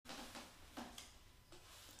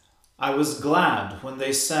I was glad when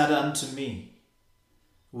they said unto me,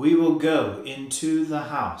 We will go into the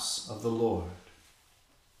house of the Lord.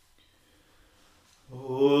 O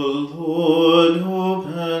Lord,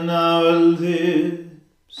 open our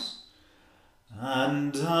lips,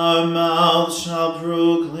 and our mouth shall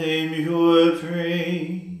proclaim your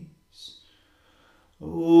praise.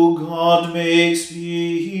 O God, make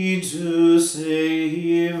speed to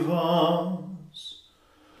save us.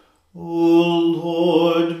 O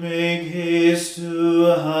Lord, make haste to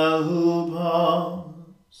help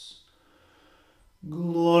us.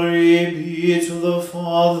 Glory be to the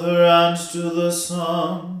Father, and to the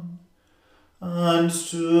Son, and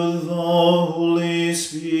to the Holy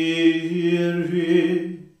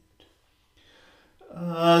Spirit,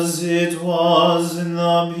 as it was in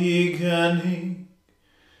the beginning,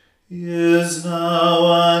 is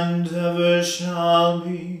now, and ever shall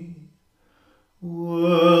be,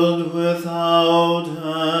 world without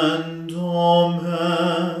end.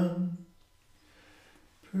 Amen.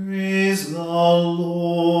 Praise the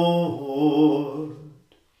Lord.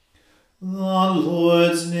 The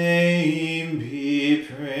Lord's name be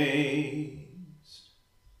praised.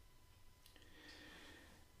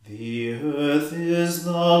 The earth is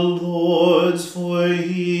the Lord's, for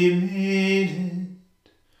he made it.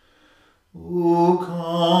 O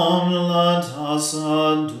come, let us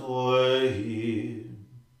adore him.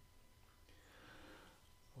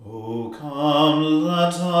 O come,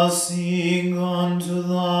 let us sing unto the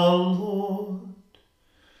Lord.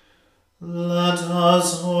 Let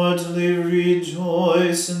us heartily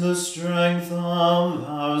rejoice in the strength of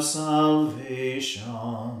our salvation.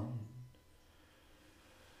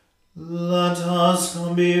 Let us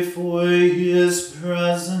come before his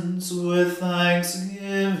presence with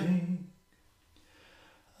thanksgiving,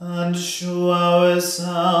 and show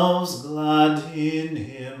ourselves glad in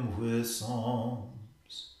him with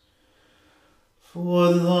psalms.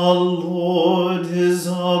 For the Lord is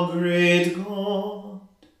a great God,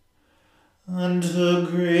 and a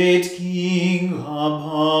great King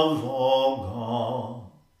above all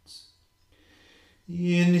gods.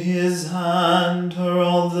 In his hand are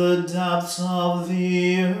all the depths of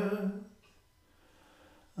the earth,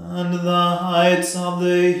 and the heights of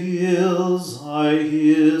the hills are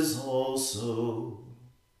his also.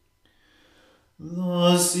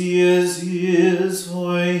 The sea is his,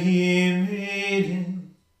 for he made it,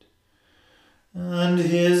 and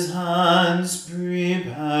his hands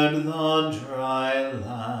prepared the dry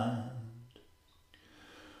land.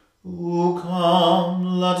 O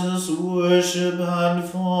come, let us worship and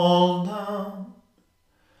fall down,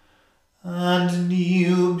 and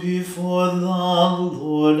kneel before the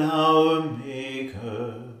Lord our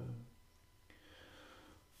Maker.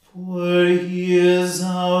 For he is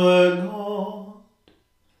our God,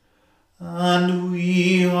 and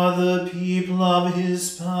we are the people of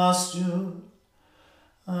his pasture,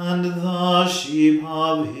 and the sheep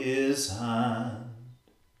of his hand.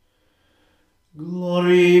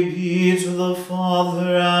 Glory be to the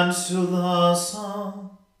Father, and to the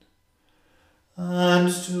Son, and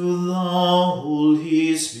to the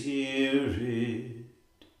Holy Spirit,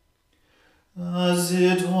 as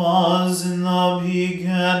it was in the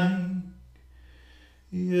beginning,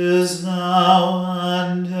 is now,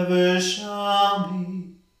 and ever shall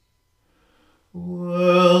be,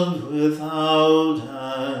 world without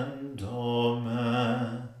end.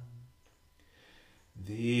 Amen.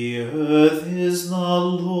 The earth is the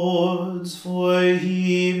Lord's, for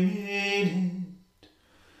he made it.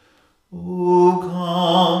 O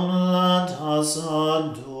come, let us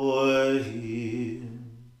adore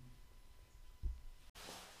him.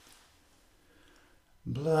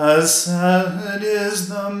 Blessed is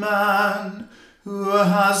the man who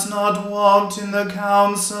has not walked in the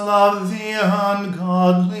counsel of the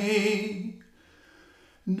ungodly,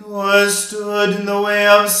 nor stood in the way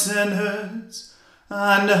of sinners,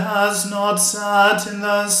 and has not sat in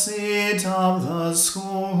the seat of the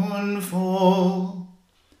scornful.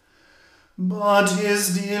 But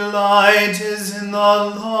his delight is in the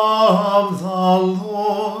law of the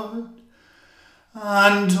Lord,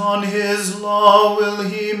 and on his law will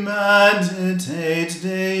he meditate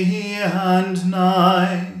day and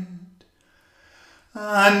night.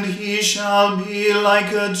 And he shall be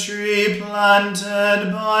like a tree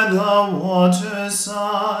planted by the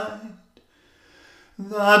waterside,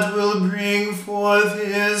 that will bring forth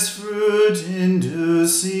his fruit in due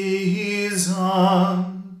season.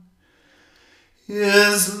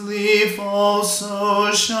 His leaf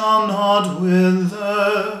also shall not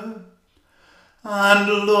wither, and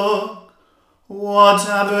look,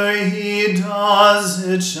 whatever he does,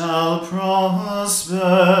 it shall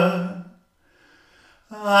prosper.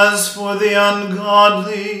 As for the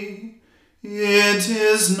ungodly, it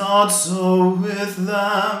is not so with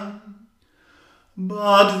them,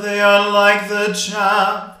 but they are like the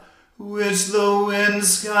chaff which the wind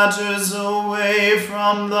scatters away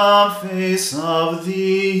from the face of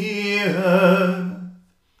the earth.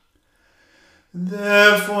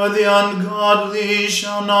 Therefore the ungodly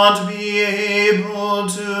shall not be able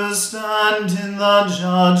to stand in the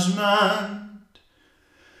judgment,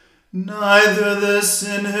 neither the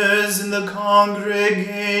sinners in the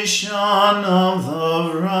congregation of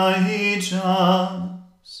the righteous.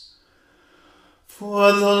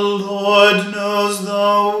 For the Lord knows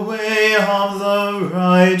the way of the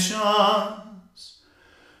righteous,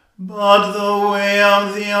 but the way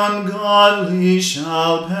of the ungodly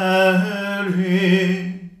shall perish.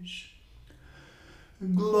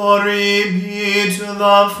 Glory be to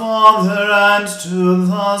the Father and to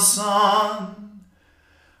the Son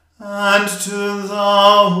and to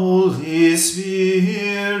the Holy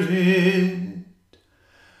Spirit,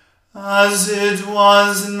 as it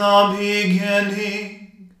was in the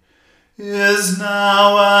beginning, is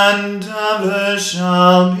now, and ever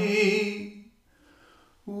shall be,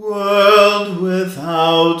 world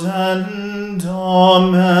without end.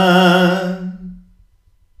 Amen.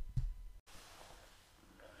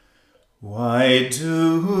 Why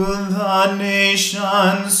do the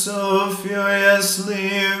nations so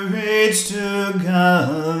furiously rage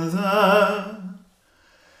together?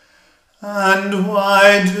 And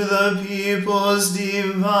why do the peoples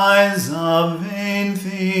devise a vain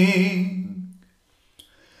thing?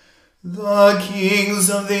 The kings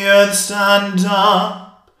of the earth stand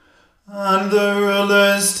up, and the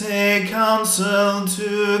rulers take counsel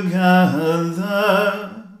together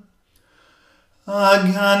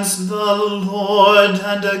against the Lord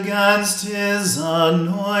and against his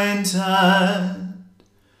anointed.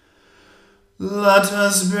 Let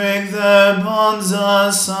us break their bonds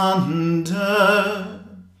asunder,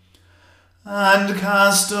 and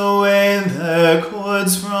cast away their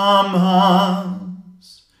cords from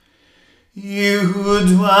us. He who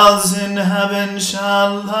dwells in heaven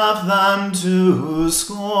shall laugh them to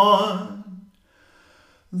scorn.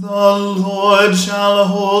 The Lord shall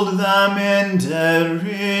hold them in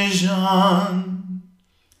derision.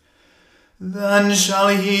 Then shall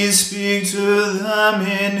he speak to them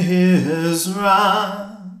in his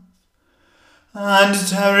wrath, and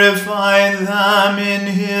terrify them in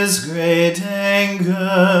his great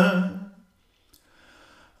anger.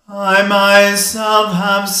 I myself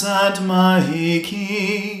have set my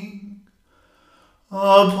King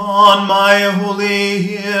upon my holy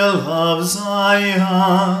hill of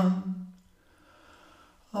Zion.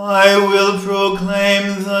 I will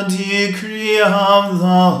proclaim the decree of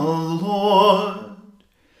the Lord.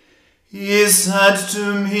 He said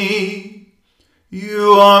to me,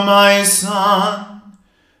 You are my son.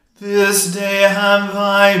 This day have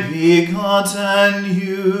I begotten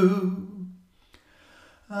you.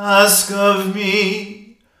 Ask of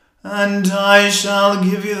me, and I shall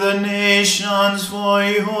give you the nations for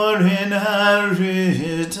your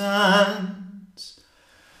inheritance,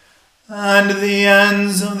 and the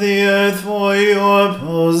ends of the earth for your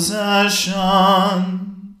possession.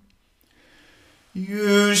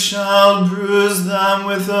 You shall bruise them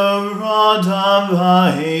with a rod of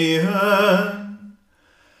iron,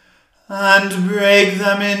 and break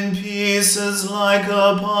them in pieces like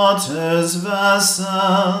a potter's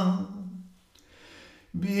vessel.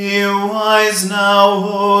 Be wise now,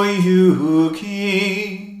 O you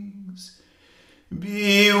kings.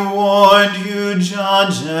 Be warned, you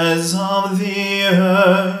judges of the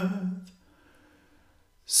earth.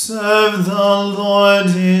 Serve the Lord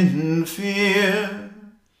in fear,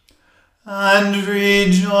 and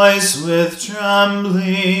rejoice with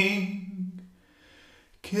trembling.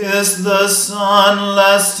 Kiss the Son,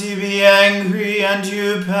 lest he be angry and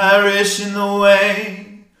you perish in the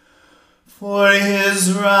way, for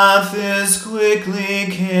his wrath is quickly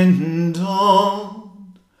kindled.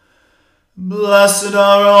 Blessed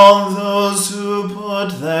are all those who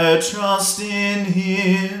put their trust in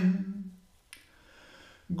him.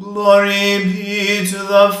 Glory be to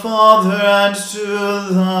the Father and to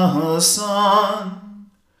the Son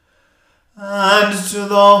and to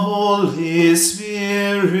the Holy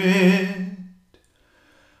Spirit,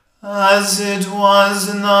 as it was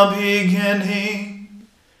in the beginning,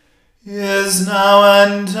 is now,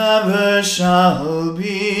 and ever shall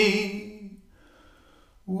be,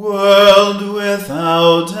 world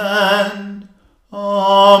without end.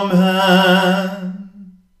 Amen.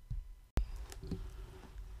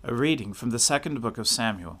 A reading from the second book of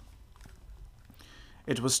Samuel.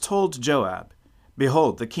 It was told Joab,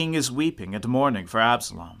 Behold, the king is weeping and mourning for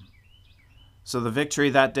Absalom. So the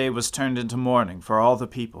victory that day was turned into mourning for all the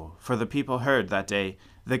people, for the people heard that day,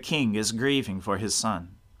 the king is grieving for his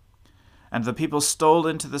son. And the people stole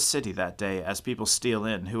into the city that day, as people steal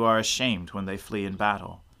in, who are ashamed when they flee in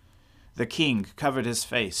battle. The king covered his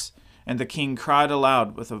face, and the king cried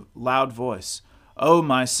aloud with a loud voice, O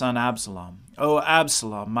my son Absalom! O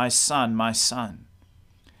Absalom, my son, my son!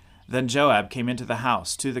 Then Joab came into the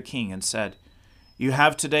house to the king and said, You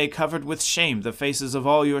have today covered with shame the faces of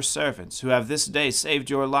all your servants, who have this day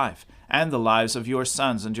saved your life, and the lives of your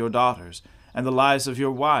sons and your daughters, and the lives of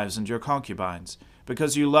your wives and your concubines,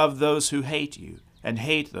 because you love those who hate you, and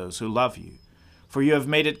hate those who love you. For you have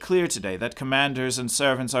made it clear today that commanders and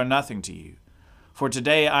servants are nothing to you. For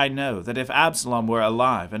today I know that if Absalom were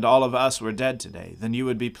alive, and all of us were dead today, then you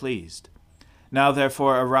would be pleased. Now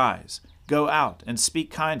therefore arise, go out, and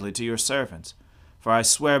speak kindly to your servants. For I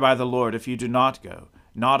swear by the Lord, if you do not go,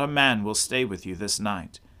 not a man will stay with you this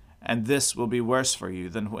night. And this will be worse for you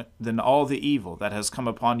than all the evil that has come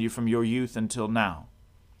upon you from your youth until now.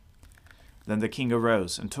 Then the king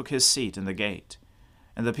arose and took his seat in the gate.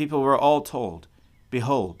 And the people were all told,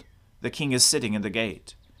 Behold, the king is sitting in the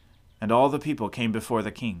gate. And all the people came before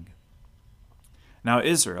the king. Now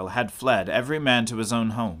Israel had fled every man to his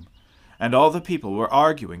own home. And all the people were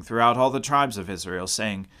arguing throughout all the tribes of Israel,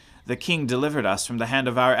 saying, The king delivered us from the hand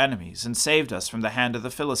of our enemies, and saved us from the hand of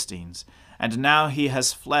the Philistines. And now he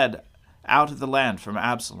has fled out of the land from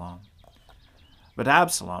Absalom. But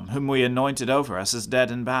Absalom, whom we anointed over us, is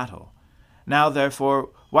dead in battle. Now therefore,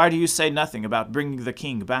 why do you say nothing about bringing the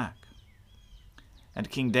king back?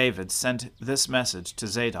 And King David sent this message to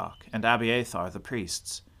Zadok and Abiathar the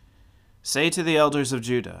priests. Say to the elders of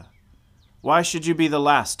Judah, Why should you be the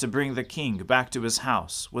last to bring the king back to his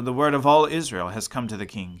house, when the word of all Israel has come to the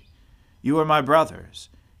king? You are my brothers,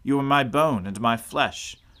 you are my bone and my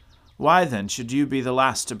flesh. Why then should you be the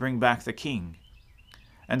last to bring back the king?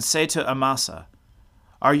 And say to Amasa,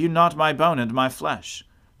 Are you not my bone and my flesh?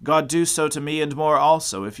 God do so to me and more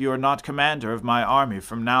also, if you are not commander of my army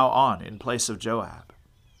from now on in place of Joab.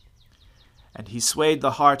 And he swayed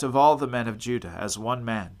the heart of all the men of Judah as one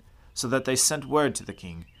man, so that they sent word to the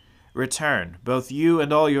king, Return, both you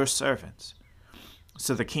and all your servants.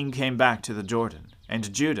 So the king came back to the Jordan,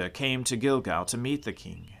 and Judah came to Gilgal to meet the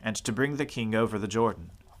king, and to bring the king over the Jordan.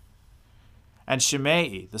 And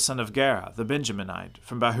Shimei, the son of Gera, the Benjaminite,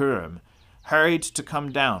 from Bahurim, hurried to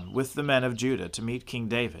come down with the men of Judah to meet King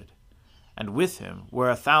David. And with him were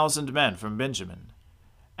 1,000 men from Benjamin.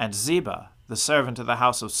 And Ziba, the servant of the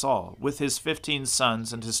house of Saul, with his 15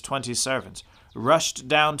 sons and his 20 servants, rushed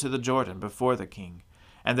down to the Jordan before the king.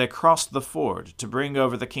 And they crossed the ford to bring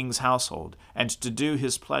over the king's household, and to do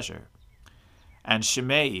his pleasure. And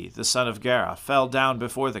Shimei, the son of Gera, fell down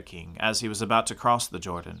before the king, as he was about to cross the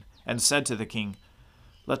Jordan, and said to the king,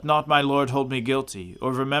 Let not my lord hold me guilty,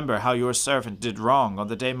 or remember how your servant did wrong on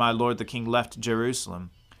the day my lord the king left Jerusalem.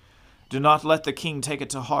 Do not let the king take it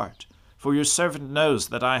to heart, for your servant knows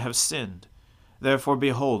that I have sinned. Therefore,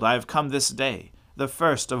 behold, I have come this day, the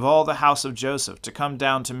first of all the house of Joseph, to come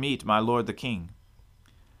down to meet my lord the king.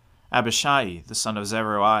 Abishai, the son of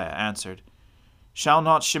Zeruiah, answered, Shall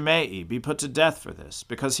not Shimei be put to death for this,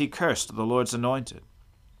 because he cursed the Lord's anointed?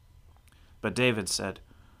 But David said,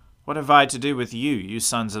 What have I to do with you, you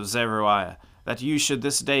sons of Zeruiah, that you should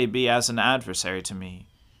this day be as an adversary to me?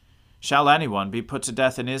 Shall anyone be put to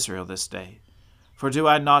death in Israel this day? For do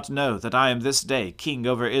I not know that I am this day king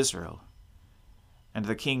over Israel? And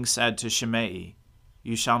the king said to Shimei,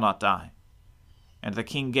 You shall not die. And the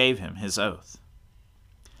king gave him his oath.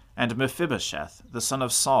 And Mephibosheth, the son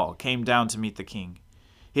of Saul, came down to meet the king.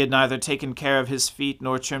 He had neither taken care of his feet,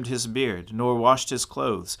 nor trimmed his beard, nor washed his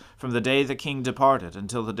clothes, from the day the king departed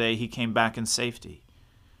until the day he came back in safety.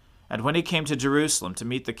 And when he came to Jerusalem to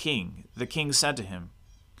meet the king said to him,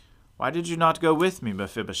 Why did you not go with me,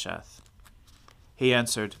 Mephibosheth? He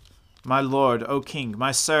answered, My lord, O king,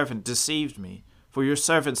 my servant deceived me, for your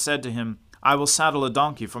servant said to him, I will saddle a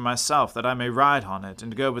donkey for myself, that I may ride on it,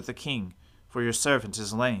 and go with the king, for your servant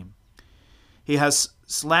is lame. He has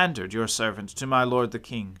slandered your servant to my lord the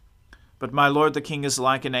king. But my lord the king is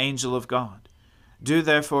like an angel of God. Do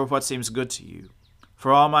therefore what seems good to you.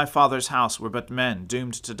 For all my father's house were but men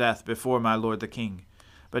doomed to death before my lord the king.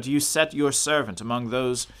 But you set your servant among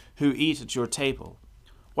those who eat at your table.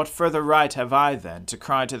 What further right have I then to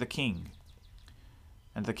cry to the king?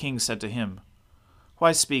 And the king said to him,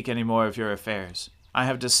 Why speak any more of your affairs? I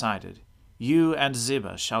have decided. You and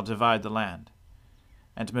Ziba shall divide the land.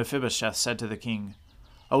 And Mephibosheth said to the king,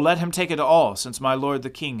 O let him take it all, since my lord the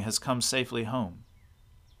king has come safely home.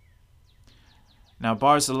 Now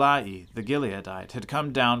Barzillai the Gileadite had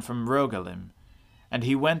come down from Rogelim, and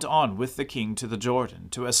he went on with the king to the Jordan,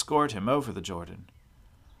 to escort him over the Jordan.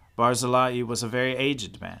 Barzillai was a very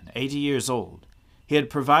aged man, 80 years old. He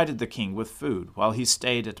had provided the king with food while he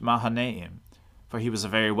stayed at Mahanaim, for he was a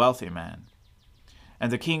very wealthy man.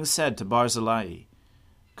 And the king said to Barzillai,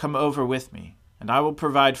 "Come over with me, and I will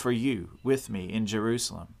provide for you with me in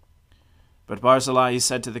Jerusalem." But Barzillai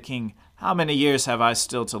said to the king, "How many years have I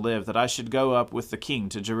still to live, that I should go up with the king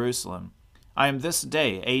to Jerusalem? I am this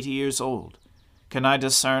day 80 years old. Can I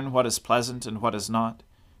discern what is pleasant and what is not?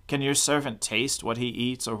 Can your servant taste what he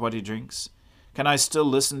eats or what he drinks? Can I still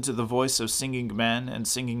listen to the voice of singing men and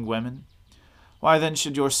singing women? Why then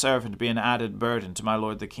should your servant be an added burden to my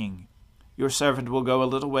lord the king? Your servant will go a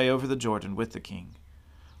little way over the Jordan with the king.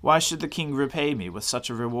 Why should the king repay me with such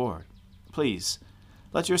a reward? Please,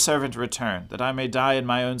 let your servant return, that I may die in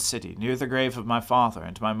my own city, near the grave of my father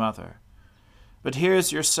and my mother. But here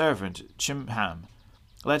is your servant Chimham.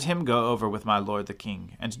 Let him go over with my lord the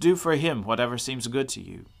king, and do for him whatever seems good to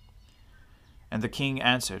you." And the king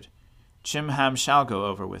answered, "Chimham shall go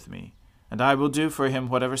over with me, and I will do for him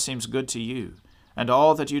whatever seems good to you, and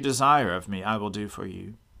all that you desire of me I will do for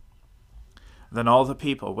you." Then all the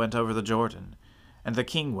people went over the Jordan, and the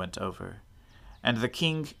king went over. And the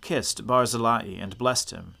king kissed Barzillai and blessed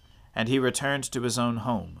him, and he returned to his own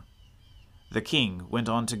home. The king went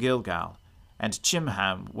on to Gilgal, and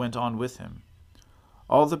Chimham went on with him.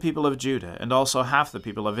 All the people of Judah, and also half the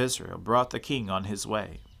people of Israel, brought the king on his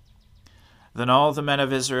way. Then all the men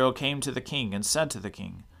of Israel came to the king, and said to the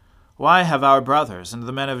king, "Why have our brothers and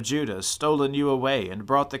the men of Judah stolen you away, and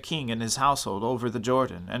brought the king and his household over the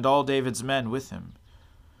Jordan, and all David's men with him?"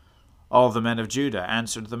 All the men of Judah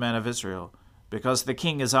answered the men of Israel, "Because the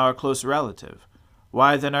king is our close relative.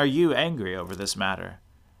 Why then are you angry over this matter?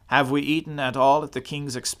 Have we eaten at all at the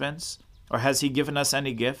king's expense, or has he given us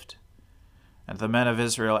any gift?" And the men of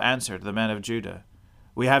Israel answered the men of Judah,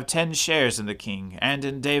 "We have 10 shares in the king, and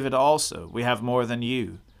in David also we have more than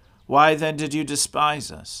you. Why then did you despise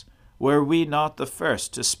us? Were we not the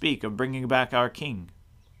first to speak of bringing back our king?"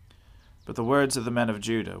 But the words of the men of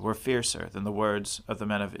Judah were fiercer than the words of the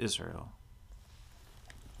men of Israel.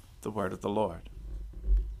 The word of the Lord.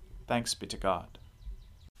 Thanks be to God.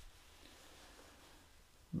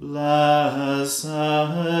 Blessed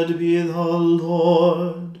be the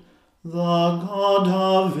Lord, the God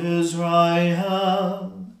of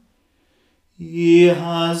Israel. He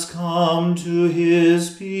has come to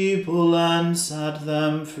his people and set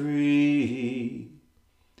them free.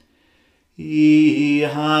 He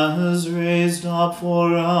has raised up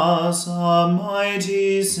for us a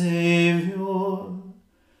mighty Saviour,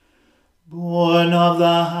 born of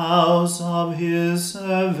the house of his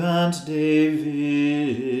servant David.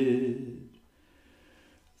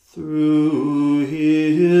 Through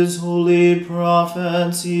his holy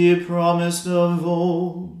prophets he promised of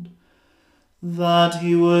old that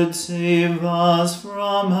he would save us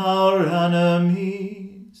from our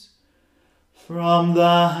enemies, from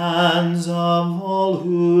the hands of all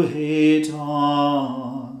who hate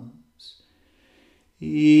us.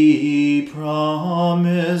 He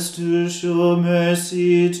promised to show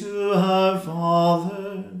mercy to our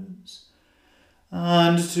fathers,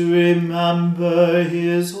 and to remember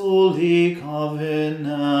his holy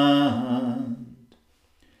covenant.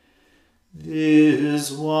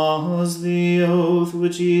 This was the oath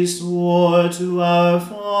which he swore to our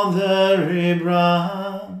father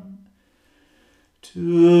Abraham,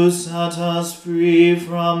 to set us free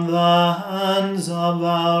from the hands of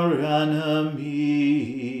our enemies,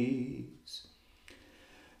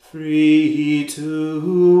 free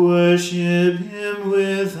to worship him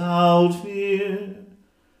without fear,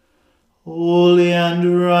 holy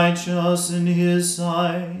and righteous in his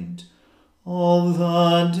sight, all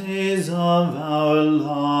the days of our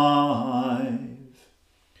life.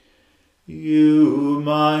 You,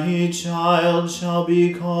 my child, shall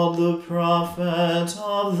be called the prophet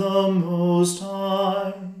of the Most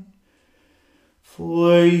High,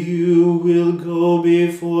 for you will go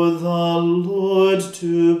before the Lord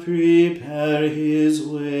to prepare his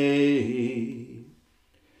way,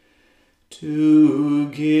 to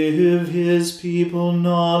give his people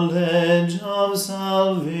knowledge of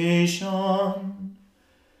salvation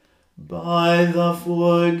by the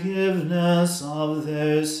forgiveness of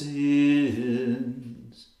their sins,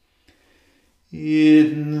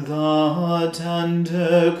 in the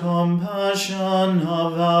tender compassion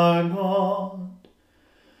of our God.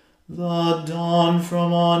 The dawn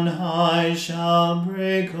from on high shall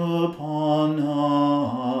break upon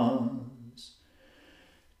us,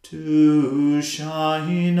 to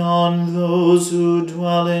shine on those who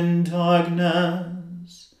dwell in darkness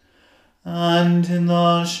and in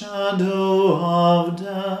the shadow of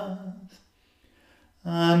death,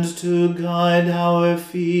 and to guide our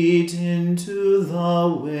feet into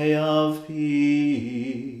the way of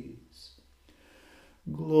peace.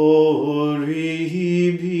 Glory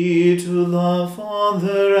be to the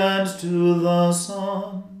Father, and to the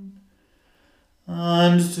Son,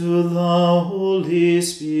 and to the Holy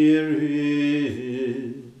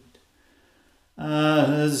Spirit,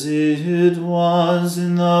 as it was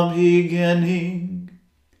in the beginning,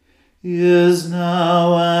 is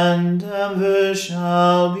now, and ever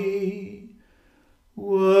shall be,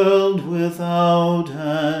 world without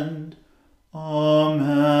end.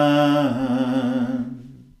 Amen.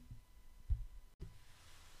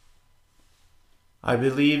 I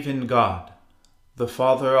believe in God, the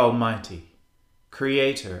Father Almighty,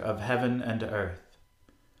 Creator of heaven and earth.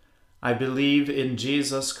 I believe in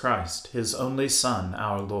Jesus Christ, his only Son,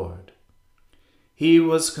 our Lord. He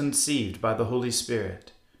was conceived by the Holy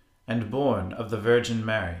Spirit and born of the Virgin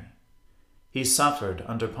Mary. He suffered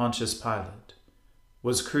under Pontius Pilate,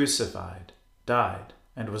 was crucified, died,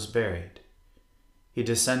 and was buried. He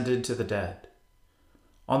descended to the dead.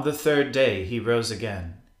 On the third day he rose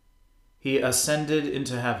again. He ascended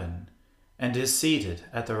into heaven and is seated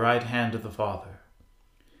at the right hand of the Father.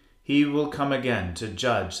 He will come again to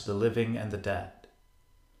judge the living and the dead.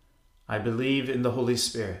 I believe in the Holy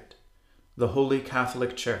Spirit, the Holy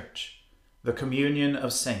Catholic Church, the communion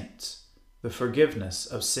of saints, the forgiveness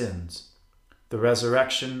of sins, the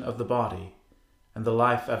resurrection of the body, and the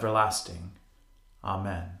life everlasting.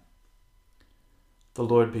 Amen. The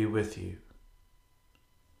Lord be with you.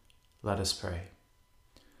 Let us pray.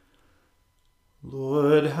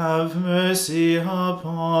 Lord, have mercy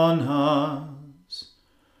upon us.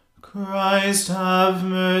 Christ, have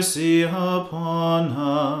mercy upon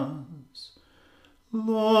us.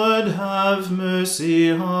 Lord, have mercy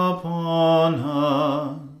upon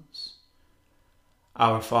us.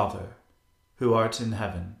 Our Father, who art in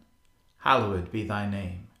heaven, hallowed be thy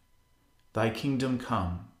name. Thy kingdom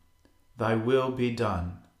come, thy will be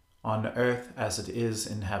done, on earth as it is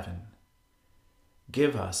in heaven.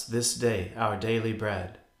 Give us this day our daily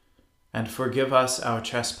bread, and forgive us our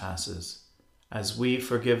trespasses, as we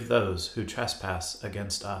forgive those who trespass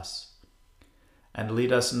against us. And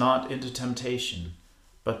lead us not into temptation,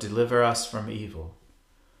 but deliver us from evil.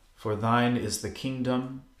 For thine is the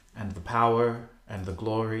kingdom, and the power, and the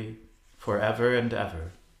glory, forever and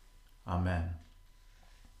ever. Amen.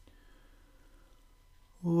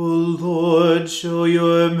 O Lord, show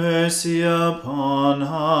your mercy upon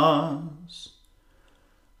us,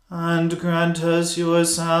 and grant us your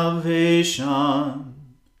salvation.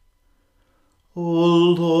 O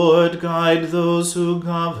Lord, guide those who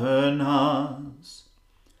govern us,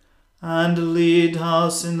 and lead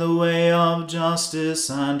us in the way of justice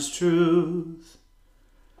and truth.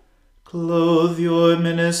 Clothe your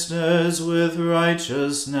ministers with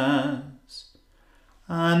righteousness,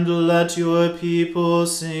 and let your people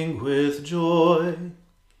sing with joy.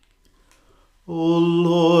 O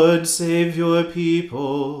Lord, save your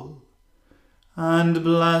people, and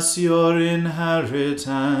bless your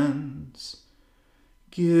inheritance.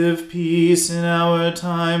 Give peace in our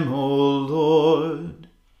time, O Lord,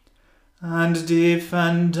 and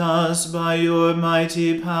defend us by your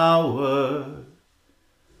mighty power.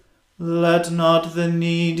 Let not the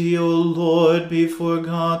needy, O Lord, be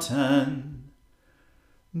forgotten,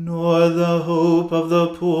 nor the hope of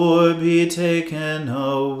the poor be taken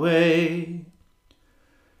away.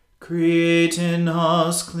 Create in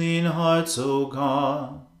us clean hearts, O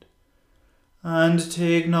God, and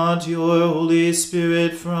take not your Holy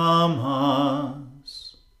Spirit from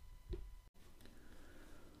us.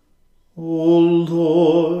 O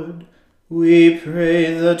Lord, we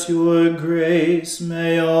pray that your grace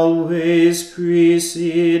may always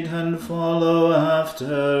precede and follow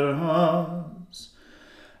after us,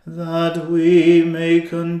 that we may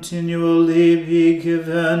continually be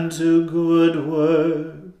given to good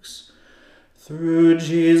works, through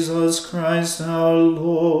Jesus Christ our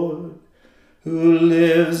Lord, who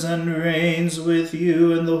lives and reigns with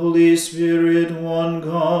you in the Holy Spirit, one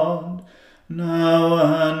God, now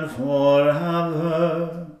and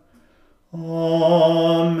forever.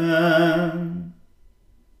 Amen.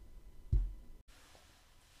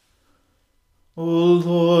 O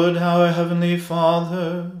Lord, our heavenly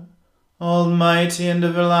Father, almighty and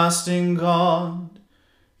everlasting God,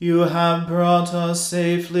 you have brought us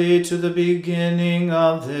safely to the beginning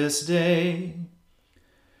of this day.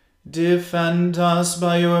 Defend us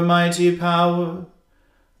by your mighty power,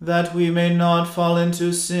 that we may not fall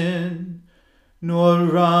into sin, nor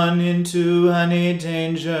run into any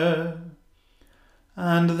danger,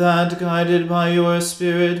 and that, guided by your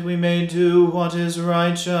Spirit, we may do what is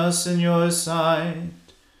righteous in your sight.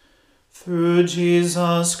 Through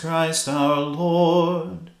Jesus Christ our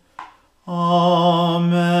Lord.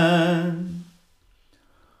 Amen.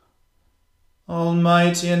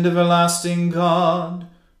 Almighty and everlasting God,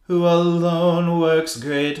 who alone works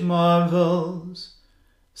great marvels,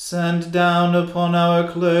 send down upon our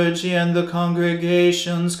clergy and the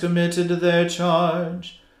congregations committed to their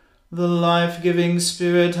charge the life-giving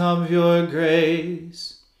Spirit of your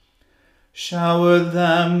grace. Shower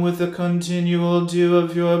them with the continual dew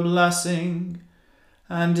of your blessing,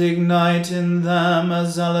 and ignite in them a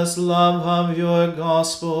zealous love of your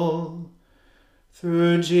gospel.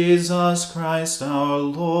 Through Jesus Christ our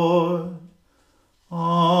Lord.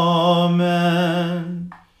 Amen.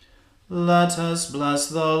 Let us bless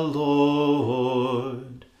the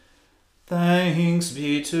Lord. Thanks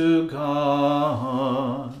be to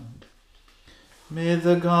God. May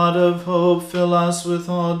the God of hope fill us with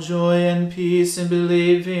all joy and peace in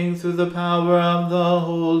believing through the power of the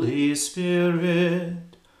Holy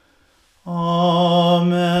Spirit.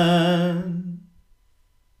 Amen.